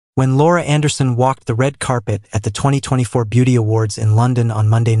When Laura Anderson walked the red carpet at the 2024 Beauty Awards in London on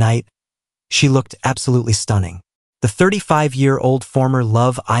Monday night, she looked absolutely stunning. The 35-year-old former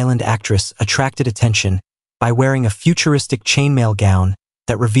Love Island actress attracted attention by wearing a futuristic chainmail gown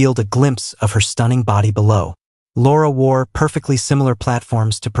that revealed a glimpse of her stunning body below. Laura wore perfectly similar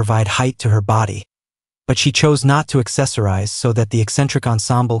platforms to provide height to her body, but she chose not to accessorize so that the eccentric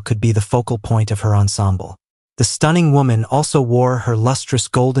ensemble could be the focal point of her ensemble. The stunning woman also wore her lustrous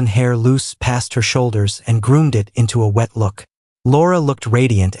golden hair loose past her shoulders and groomed it into a wet look. Laura looked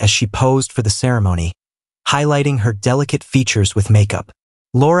radiant as she posed for the ceremony, highlighting her delicate features with makeup.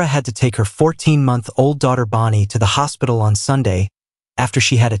 Laura had to take her 14-month-old daughter Bonnie to the hospital on Sunday after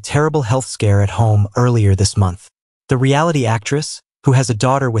she had a terrible health scare at home earlier this month. The reality actress, who has a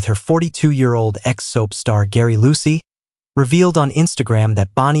daughter with her 42-year-old ex-soap star Gary Lucy, revealed on Instagram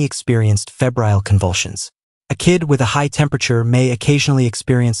that Bonnie experienced febrile convulsions. A kid with a high temperature may occasionally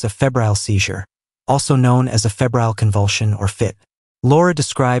experience a febrile seizure, also known as a febrile convulsion or fit. Laura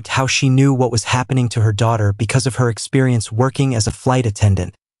described how she knew what was happening to her daughter because of her experience working as a flight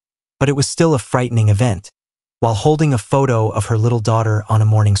attendant, but it was still a frightening event. While holding a photo of her little daughter on a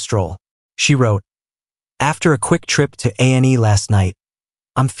morning stroll, she wrote, "After a quick trip to A&E last night,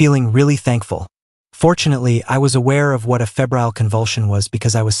 I'm feeling really thankful. Fortunately, I was aware of what a febrile convulsion was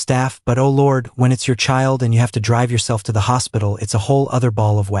because I was staff, but oh Lord, when it's your child and you have to drive yourself to the hospital, it's a whole other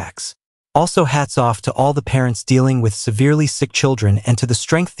ball of wax. Also, hats off to all the parents dealing with severely sick children and to the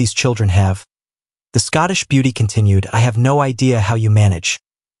strength these children have." The Scottish beauty continued, "I have no idea how you manage."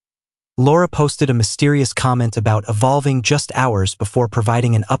 Laura posted a mysterious comment about evolving just hours before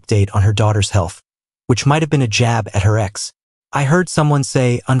providing an update on her daughter's health, which might have been a jab at her ex. "I heard someone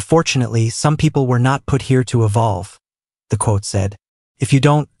say, unfortunately, some people were not put here to evolve," the quote said. "If you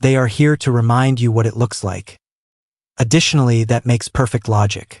don't, they are here to remind you what it looks like." Additionally, that makes perfect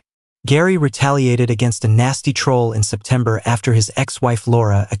logic. Gary retaliated against a nasty troll in September after his ex-wife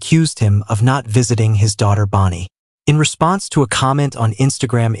Laura accused him of not visiting his daughter Bonnie. In response to a comment on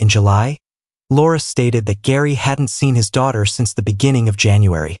Instagram in July, Laura stated that Gary hadn't seen his daughter since the beginning of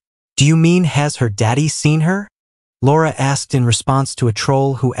January. "Do you mean has her daddy seen her?" Laura asked in response to a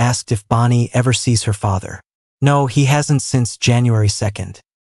troll who asked if Bonnie ever sees her father. "No, he hasn't since January 2nd.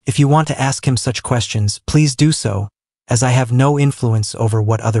 If you want to ask him such questions, please do so, as I have no influence over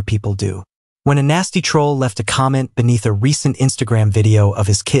what other people do." When a nasty troll left a comment beneath a recent Instagram video of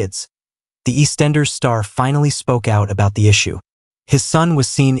his kids, the EastEnders star finally spoke out about the issue. His son was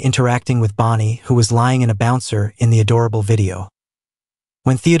seen interacting with Bonnie, who was lying in a bouncer in the adorable video.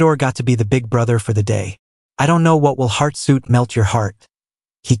 "When Theodore got to be the big brother for the day, I don't know what will heartsuit melt your heart,"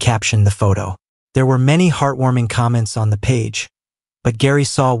 he captioned the photo. There were many heartwarming comments on the page, but Gary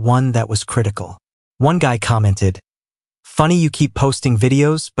saw one that was critical. One guy commented, "Funny you keep posting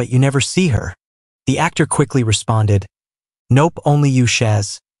videos, but you never see her." The actor quickly responded, "Nope, only you,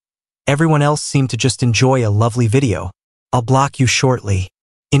 Shaz. Everyone else seemed to just enjoy a lovely video. I'll block you shortly."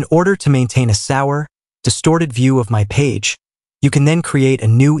 In order to maintain a sour, distorted view of my page, you can then create a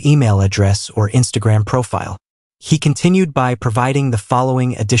new email address or Instagram profile. He continued by providing the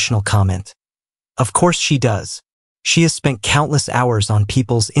following additional comment. "Of course she does. She has spent countless hours on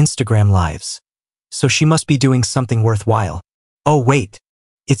people's Instagram lives, so she must be doing something worthwhile. Oh wait,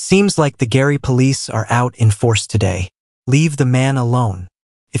 it seems like the Gary police are out in force today. Leave the man alone.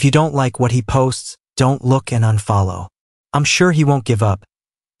 If you don't like what he posts, don't look and unfollow. I'm sure he won't give up.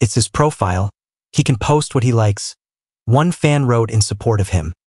 It's his profile. He can post what he likes." One fan wrote in support of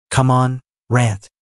him, "Come on, rant."